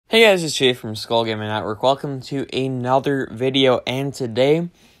Hey guys, it's Jay from Skol Gaming Network. Welcome to another video, and today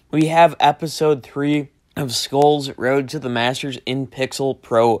we have episode 3 of Skol's Road to the Masters in Pixel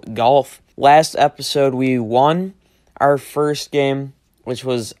Pro Golf. Last episode we won our first game, which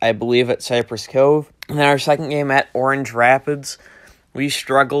was, I believe, at Cypress Cove. And then our second game at Orange Rapids, we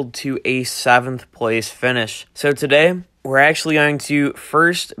struggled to a 7th place finish. So today, we're actually going to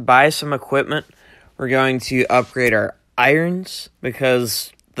first buy some equipment. We're going to upgrade our irons,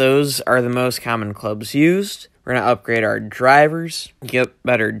 because those are the most common clubs used. We're going to upgrade our drivers, get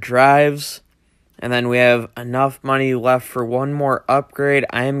better drives, and then we have enough money left for one more upgrade.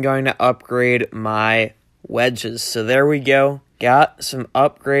 I am going to upgrade my wedges. So there we go. Got some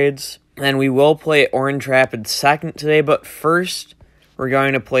upgrades. And we will play Orange Rapids second today, but first we're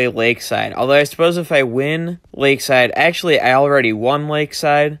going to play Lakeside. Although I suppose if I win Lakeside, actually I already won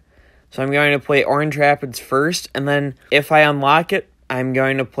Lakeside, so I'm going to play Orange Rapids first, and then if I unlock it, I'm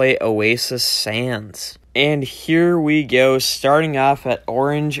going to play Oasis Sands. And here we go, starting off at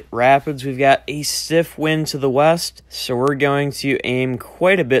Orange Rapids. We've got a stiff wind to the west, so we're going to aim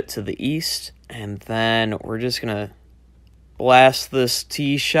quite a bit to the east. And then we're just going to blast this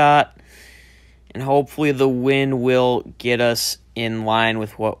tee shot, and hopefully the wind will get us in line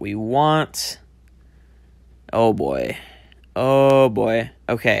with what we want. Oh boy. Oh boy.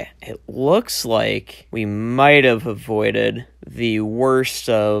 Okay, it looks like we might have avoided the worst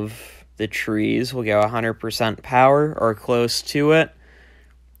of the trees. We'll go 100% power or close to it.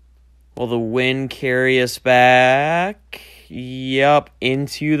 Will the wind carry us back? Yup,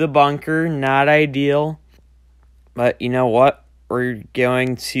 into the bunker. Not ideal. But you know what? We're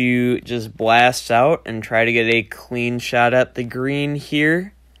going to just blast out and try to get a clean shot at the green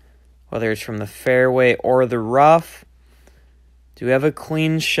here, whether it's from the fairway or the rough. Do we have a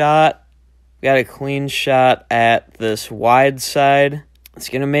clean shot? We got a clean shot at this wide side. It's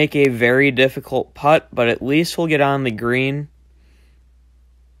going to make a very difficult putt, but at least we'll get on the green.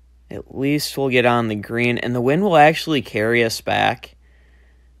 At least we'll get on the green, and the wind will actually carry us back,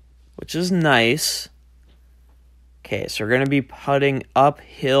 which is nice. Okay, so we're going to be putting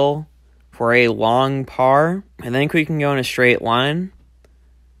uphill for a long par. I think we can go in a straight line.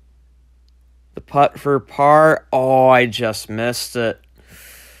 The putt for par. Oh, I just missed it.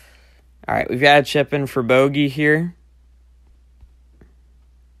 All right, we've got to chip in for bogey here.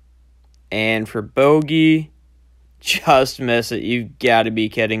 And for bogey, just miss it. You've got to be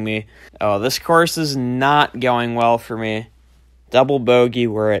kidding me. Oh, this course is not going well for me. Double bogey,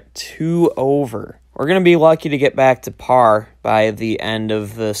 we're at 2 over. We're going to be lucky to get back to par by the end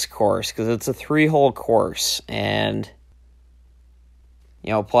of this course, because it's a 3-hole course, and you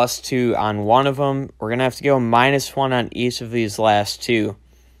know, +2 on one of them. We're going to have to go -1 on each of these last 2.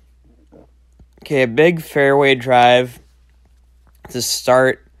 Okay, a big fairway drive to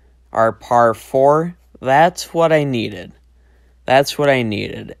start our par 4. That's what I needed. That's what I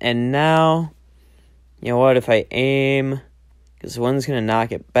needed. And now, you know what, if I aim, because the wind's going to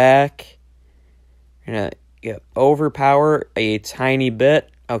knock it back, we're going to get overpower a tiny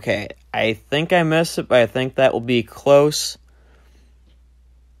bit. Okay, I think I missed it, but I think that will be close.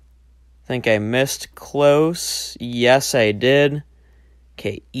 I think I missed close. Yes, I did.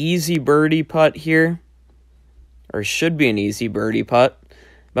 Okay, easy birdie putt here. Or should be an easy birdie putt.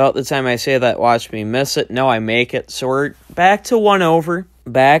 About the time I say that, watch me miss it. No, I make it. So we're back to 1 over.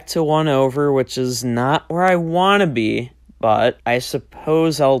 Back to 1 over, which is not where I want to be, but I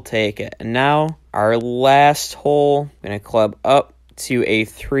suppose I'll take it. And now, our last hole. I'm going to club up to a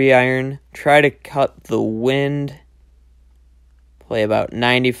 3-iron. Try to cut the wind. Play about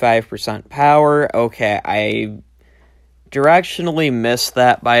 95% power. Okay, I directionally missed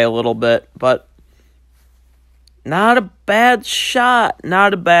that by a little bit, but not a bad shot.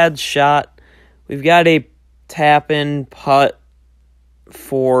 Not a bad shot. We've got a tap-in putt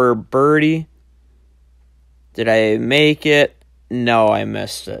for birdie. Did I make it? No, I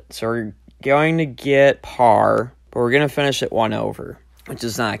missed it. So we're going to get par, but we're going to finish at 1 over, which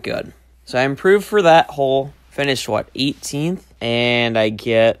is not good. So I improved for that hole. Finished, what, 18th? And I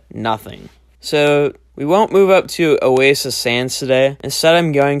get nothing. So we won't move up to Oasis Sands today. Instead,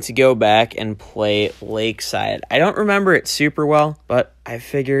 I'm going to go back and play Lakeside. I don't remember it super well, but I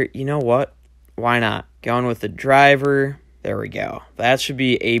figure, you know what? Why not? Going with the driver. There we go. That should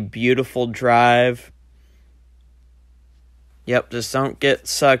be a beautiful drive. Yep, just don't get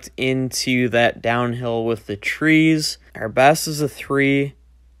sucked into that downhill with the trees. Our best is a 3.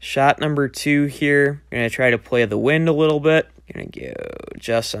 Shot number 2 here. We're going to try to play the wind a little bit. Going to go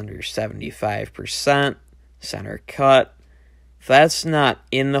just under 75%. Center cut. If that's not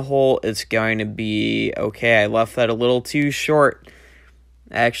in the hole, it's going to be okay. I left that a little too short.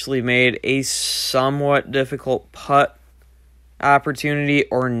 actually made a somewhat difficult putt opportunity.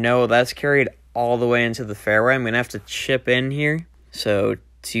 Or no, that's carried all the way into the fairway. I'm going to have to chip in here. So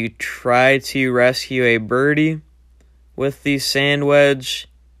to try to rescue a birdie with the sand wedge.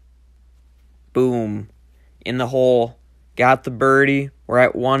 Boom. In the hole. Got the birdie. We're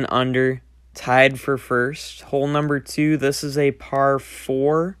at 1 under. Tied for first. Hole number 2. This is a par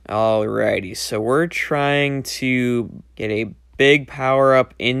 4. Alrighty. So we're trying to get a big power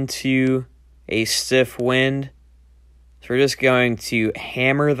up into a stiff wind. So we're just going to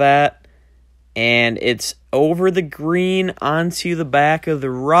hammer that. And it's over the green onto the back of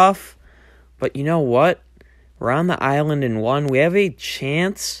the rough. But you know what? We're on the island in 1. We have a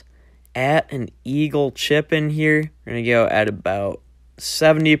chance at an eagle chip in here. We're going to go at about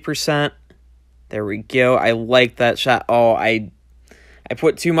 70%. There we go. I like that shot. Oh, I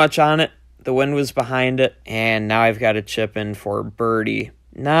put too much on it. The wind was behind it. And now I've got to chip in for birdie.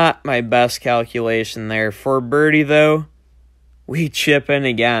 Not my best calculation there. For birdie, though, we chip in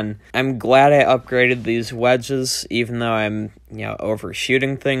again. I'm glad I upgraded these wedges, even though I'm,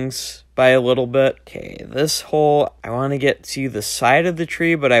 overshooting things by a little bit. Okay, this hole, I want to get to the side of the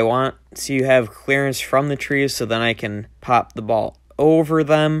tree, but I want to have clearance from the trees so then I can pop the ball over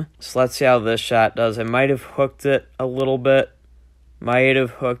them. So let's see how this shot does. I might have hooked it a little bit. Might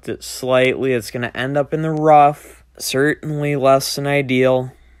have hooked it slightly. It's going to end up in the rough. Certainly less than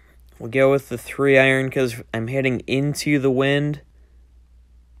ideal. We'll go with the 3-iron because I'm hitting into the wind.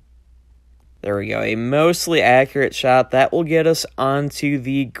 There we go. A mostly accurate shot. That will get us onto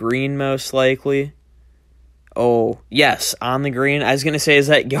the green most likely. Oh, yes, on the green. I was going to say, is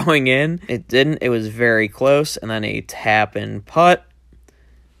that going in? It didn't. It was very close. And then a tap-in putt.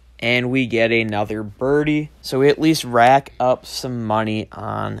 And we get another birdie. So we at least rack up some money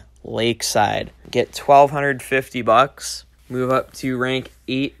on Lakeside. Get $1,250. Move up to rank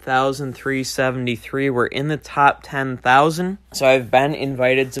 8,373. We're in the top 10,000. So I've been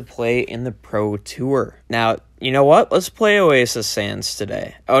invited to play in the Pro Tour. Now, you know what? Let's play Oasis Sands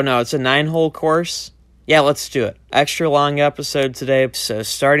today. Oh, no, it's a 9-hole course. Yeah, let's do it. Extra long episode today. So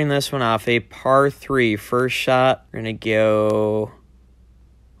starting this one off, a par 3 first shot. We're going to go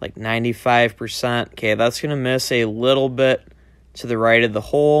like 95%. Okay, that's going to miss a little bit to the right of the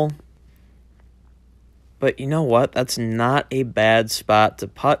hole. But you know what? That's not a bad spot to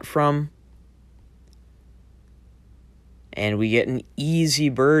putt from. And we get an easy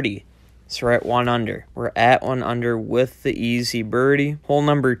birdie. So we're at 1 under. We're at 1 under with the easy birdie. Hole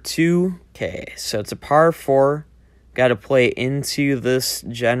number 2. Okay, so it's a par 4. Got to play into this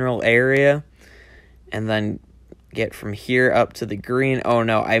general area. And then get from here up to the green. Oh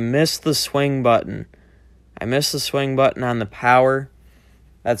no, I missed the swing button. I missed the swing button on the power.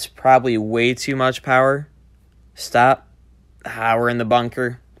 That's probably way too much power. Stop. We're in the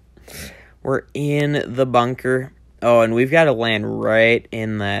bunker. We're in the bunker. Oh, and we've got to land right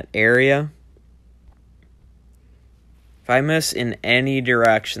in that area. If I miss in any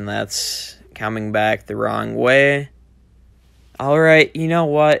direction, that's coming back the wrong way. All right, you know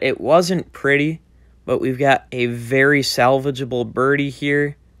what? It wasn't pretty, but we've got a very salvageable birdie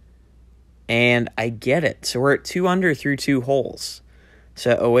here. And I get it. So we're at 2 under through 2 holes.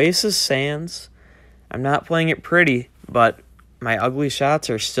 So Oasis Sands, I'm not playing it pretty, but my ugly shots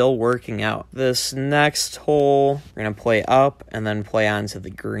are still working out. This next hole, we're going to play up and then play onto the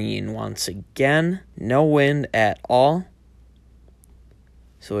green once again. No wind at all.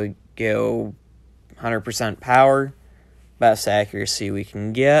 So we go 100% power, best accuracy we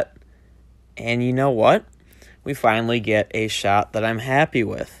can get. And you know what? We finally get a shot that I'm happy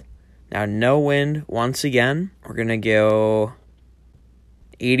with. Now, no wind once again. We're going to go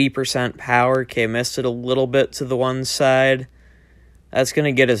 80% power. Okay, missed it a little bit to the one side. That's going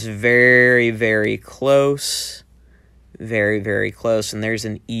to get us very, very close. Very, very close. And there's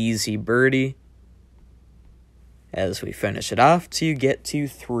an easy birdie as we finish it off to get to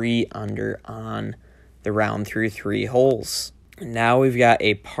 3 under on the round through 3 holes. Now we've got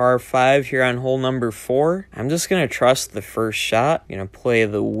a par 5 here on hole number 4. I'm just going to trust the first shot. I'm going to play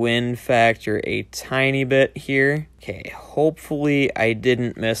the wind factor a tiny bit here. Okay, hopefully I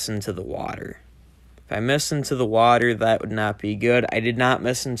didn't miss into the water. If I miss into the water, that would not be good. I did not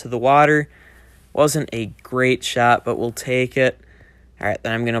miss into the water. Wasn't a great shot, but we'll take it. All right,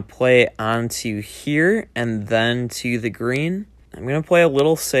 then I'm going to play onto here and then to the green. I'm going to play a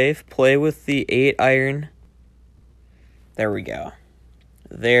little safe, play with the 8-iron. There we go.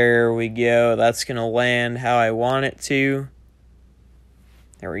 There we go. That's going to land how I want it to.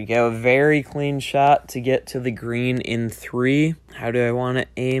 There we go. Very clean shot to get to the green in 3. How do I want to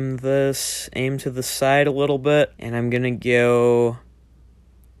aim this? Aim to the side a little bit. And I'm going to go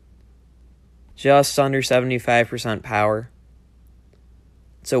just under 75% power.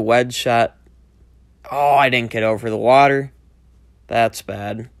 It's a wedge shot. Oh, I didn't get over the water. That's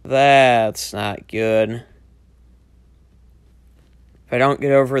bad. That's not good. If I don't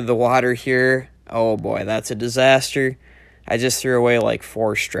get over the water here, oh boy, that's a disaster. I just threw away like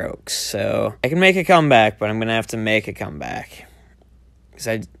 4 strokes. So I can make a comeback, but I'm going to have to make a comeback. Because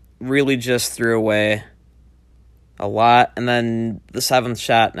I really just threw away a lot. And then the 7th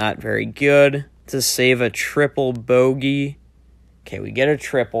shot, not very good. To save a triple bogey. Okay, we get a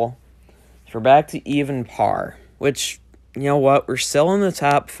triple. So we're back to even par. Which, you know what? We're still in the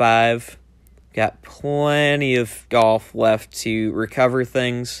top 5. Got plenty of golf left to recover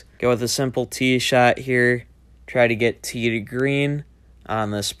things. Go with a simple tee shot here. Try to get tee to green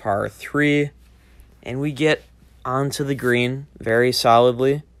on this par 3. And we get onto the green very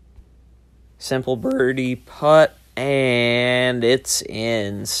solidly. Simple birdie putt. And it's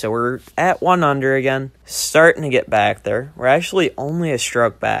in. So we're at 1 under again. Starting to get back there. We're actually only a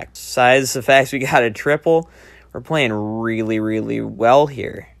stroke back. Besides the fact we got a triple, we're playing really, really well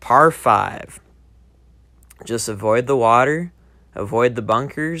here. Par 5. Just avoid the water, avoid the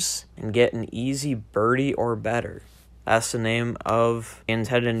bunkers, and get an easy birdie or better. That's the name of the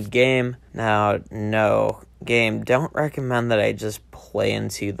intended game. Now, no, game, don't recommend that I just play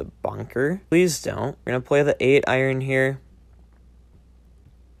into the bunker. Please don't. We're going to play the 8 iron here.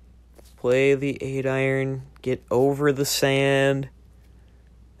 Play the 8 iron. Get over the sand.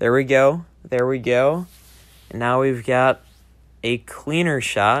 There we go. There we go. And now we've got a cleaner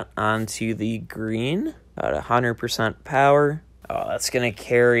shot onto the green. About 100% power. Oh, that's going to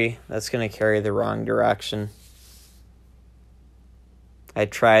carry. That's going to carry the wrong direction. I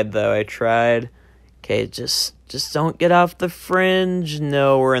tried, though. I tried. Okay, just don't get off the fringe.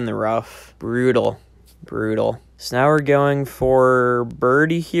 No, we're in the rough. Brutal. Brutal. So now we're going for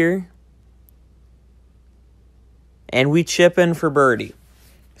birdie here. And we chip in for birdie.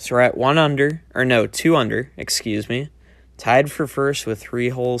 So we're at 1 under. Or no, 2 under. Excuse me. Tied for first with 3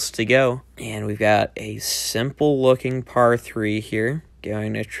 holes to go. And we've got a simple-looking par 3 here.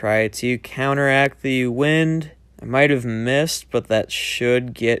 Going to try to counteract the wind. I might have missed, but that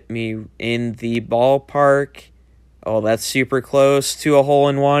should get me in the ballpark. Oh, that's super close to a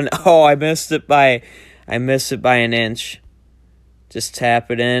hole-in-one. Oh, I missed it by an inch. Just tap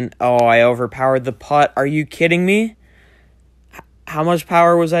it in. Oh, I overpowered the putt. Are you kidding me? How much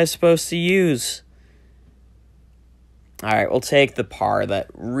power was I supposed to use? All right, we'll take the par. That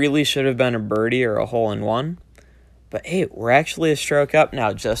really should have been a birdie or a hole-in-one. But, hey, we're actually a stroke up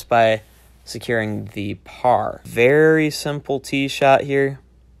now just by securing the par. Very simple tee shot here.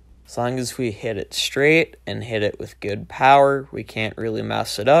 As long as we hit it straight and hit it with good power, we can't really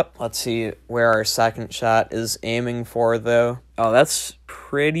mess it up. Let's see where our second shot is aiming for, though. Oh, that's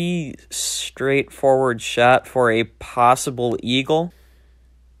pretty straightforward shot for a possible eagle.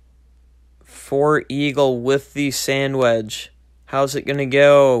 For eagle with the sand wedge. How's it going to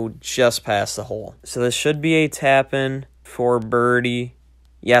go? Just past the hole. So this should be a tap-in for birdie.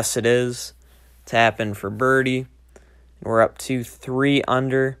 Yes, it is. Tap-in for birdie. We're up to 3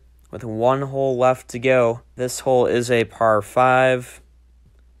 under with 1 hole left to go. This hole is a par 5.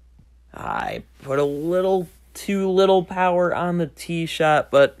 I put a little too little power on the tee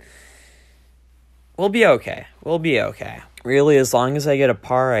shot, but we'll be okay. We'll be okay. Really, as long as I get a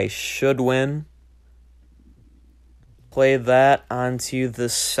par, I should win. Play that onto the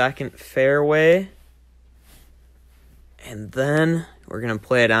second fairway. And then we're going to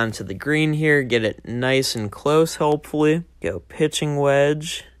play it onto the green here. Get it nice and close, hopefully. Go pitching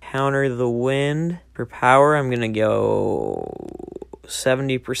wedge. Counter the wind. For power, I'm going to go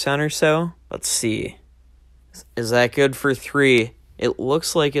 70% or so. Let's see. Is that good for 3? It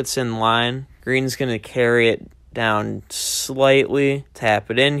looks like it's in line. Green's going to carry it down slightly. Tap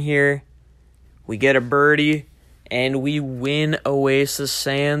it in here. We get a birdie. And we win Oasis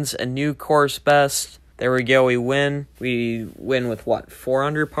Sands, a new course best. There we go, we win. We win with what, 4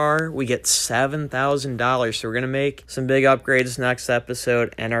 under par? We get $7,000. So we're going to make some big upgrades next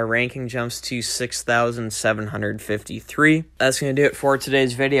episode, and our ranking jumps to 6,753. That's going to do it for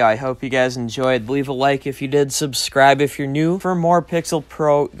today's video. I hope you guys enjoyed. Leave a like if you did. Subscribe if you're new. For more Pixel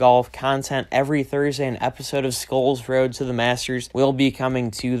Pro golf content, every Thursday, an episode of Skol's Road to the Masters will be coming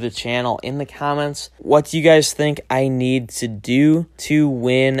to the channel. In the comments, what do you guys think I need to do to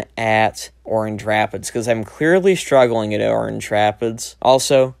win at Orange Rapids, because I'm clearly struggling at Orange Rapids.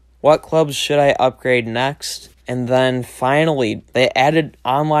 Also, what clubs should I upgrade next? And then finally, they added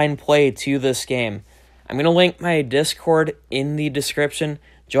online play to this game. I'm going to link my Discord in the description.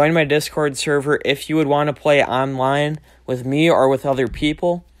 Join my Discord server if you would want to play online with me or with other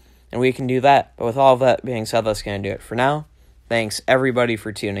people. and we can do that. But with all of that being said, that's going to do it for now. Thanks everybody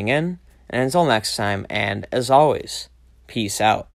for tuning in, and until next time, and as always, peace out.